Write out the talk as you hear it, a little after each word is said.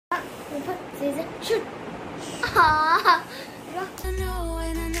Season shoot. Ah. I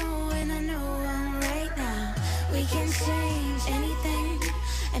know I'm right now. We can change anything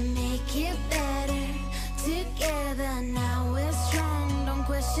and make it better together. Now we're strong, don't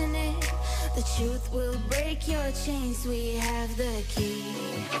question it. The truth will break your chains. We have the key.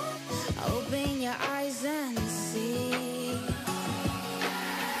 Open your eyes and see.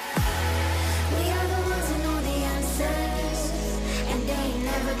 We are the ones who know the answers, and they ain't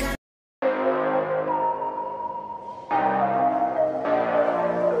never gonna.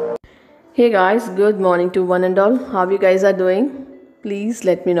 Hey guys, good morning to one and all. How you guys are doing? Please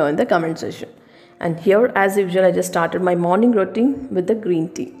let me know in the comment section. And here as usual I just started my morning routine with the green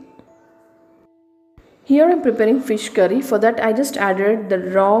tea. Here I'm preparing fish curry. For that I just added the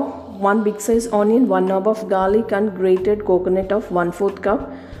raw 1 big size onion, 1 knob of garlic and grated coconut of 1/4 cup,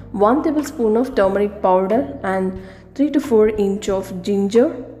 1 tablespoon of turmeric powder and 3 to 4 inch of ginger,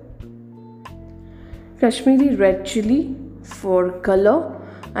 Kashmiri red chili for color,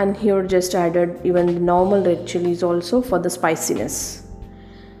 and here just added even the normal red chilies also for the spiciness,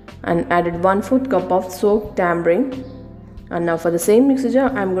 and added 1/4 cup of soaked tamarind. And now for the same mixer jar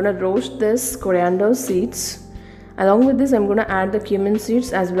I'm gonna roast this coriander seeds. Along with this I'm gonna add the cumin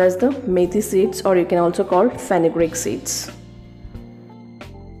seeds as well as the methi seeds, or you can also call fenugreek seeds.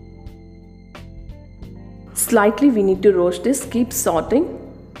 Slightly we need to roast this, keep sauteing.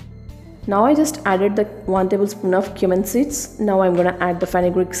 Now I just added the 1 tablespoon of cumin seeds. Now I'm gonna add the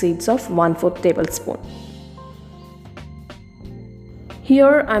fenugreek seeds of 1/4 tablespoon.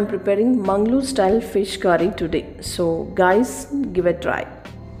 Here I'm preparing Mangalore style fish curry today. So guys, give it a try.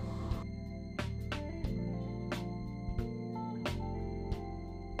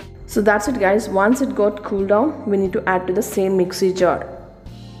 So that's it guys. Once it got cooled down, we need to add to the same mixie jar.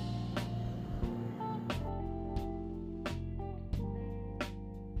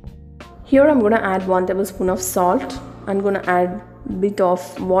 Here I'm gonna add 1 tablespoon of salt. I'm gonna add a bit of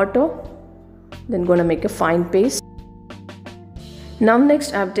water, then gonna make a fine paste. Now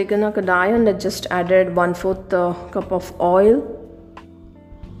next I've taken a kadai and I just added 1/4 cup of oil.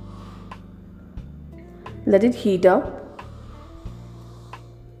 Let it heat up.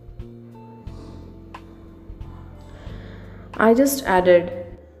 I just added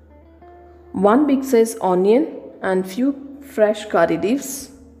 1 big size onion and few fresh curry leaves.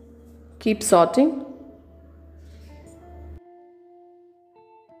 Keep sauteing.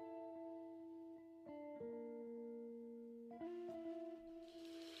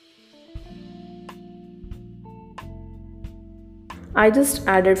 I just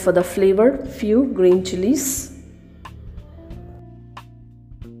added for the flavor few green chilies.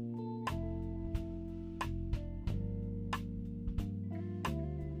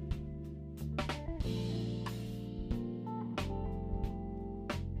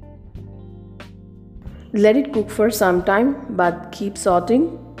 Let it cook for some time, but keep sauteing.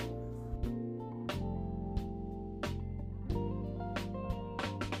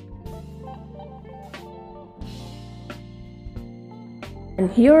 And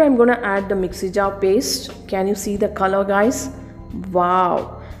here I'm gonna add the mixie jar paste. Can you see the color guys?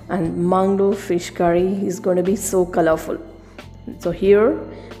 Wow! And Mangalore fish curry is gonna be so colorful. So here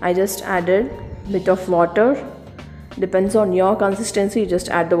I just added a bit of water. Depends on your consistency, you just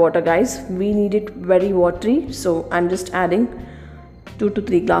add the water guys. We need it very watery, so I'm just adding 2 to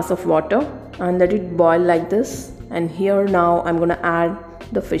 3 glasses of water and let it boil like this. And here now I'm gonna add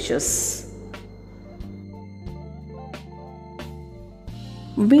the fishes.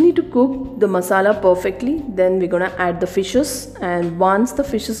 We need to cook the masala perfectly, then we're gonna add the fishes, and once the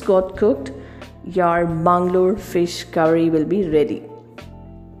fishes got cooked, your Mangalore fish curry will be ready.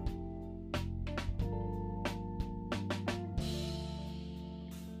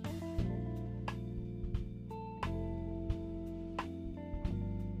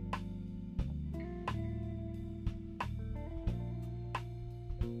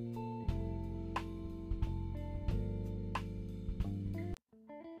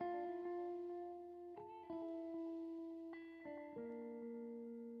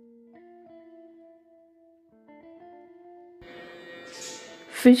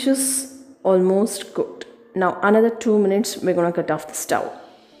 Fish is almost cooked. Now another 2 minutes we're gonna cut off the stove.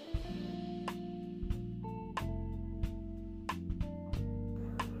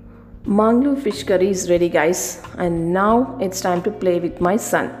 Mangalore fish curry is ready guys, and now it's time to play with my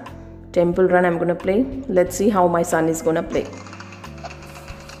son. Temple Run I'm gonna play. Let's see how my son is gonna play.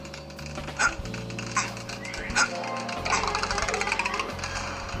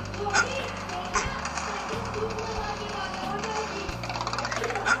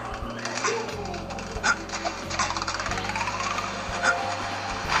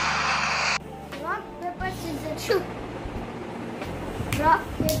 shoot. Rock,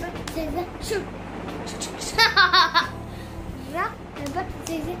 paper, scissors, shoot. Rock, paper,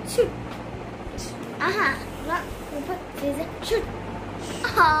 scissors, shoot. Rock, paper, scissors, shoot.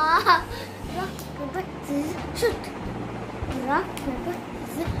 Rock, paper, scissors, shoot. Rock, paper,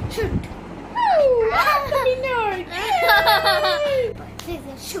 scissors, shoot.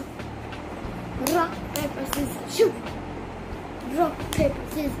 Scissors, shoot. Rock, paper, scissors, shoot. Rock, paper,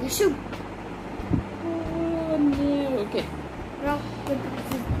 scissors, shoot. Oh, no. Okay. Rock, paper,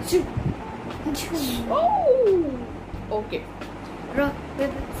 scissors, shoot. Oh. Okay. Rock,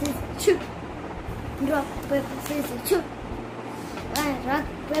 paper, scissors, shoot. Rock, paper, scissors, shoot. Rock,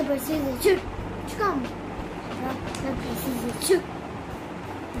 paper, scissors, shoot. Come. Rock, paper, scissors, shoot.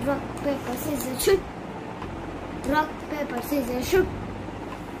 Rock, paper, scissors, shoot. Rock, paper, scissors, shoot.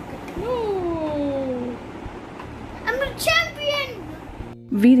 No. I'm a champion!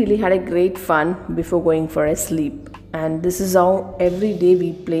 We really had a great fun before going for a sleep, and this is how every day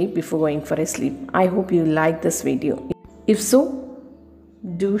we play before going for a sleep. I hope you like this video. If so,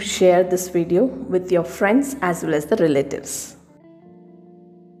 do share this video with your friends as well as the relatives.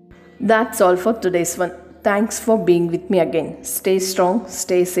 That's all for today's one. Thanks for being with me again. Stay strong,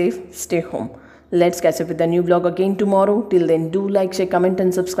 stay safe, stay home. Let's catch up with a new vlog again tomorrow. Till then, do like, share, comment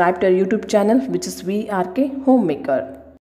and subscribe to our YouTube channel, which is VRK Homemaker.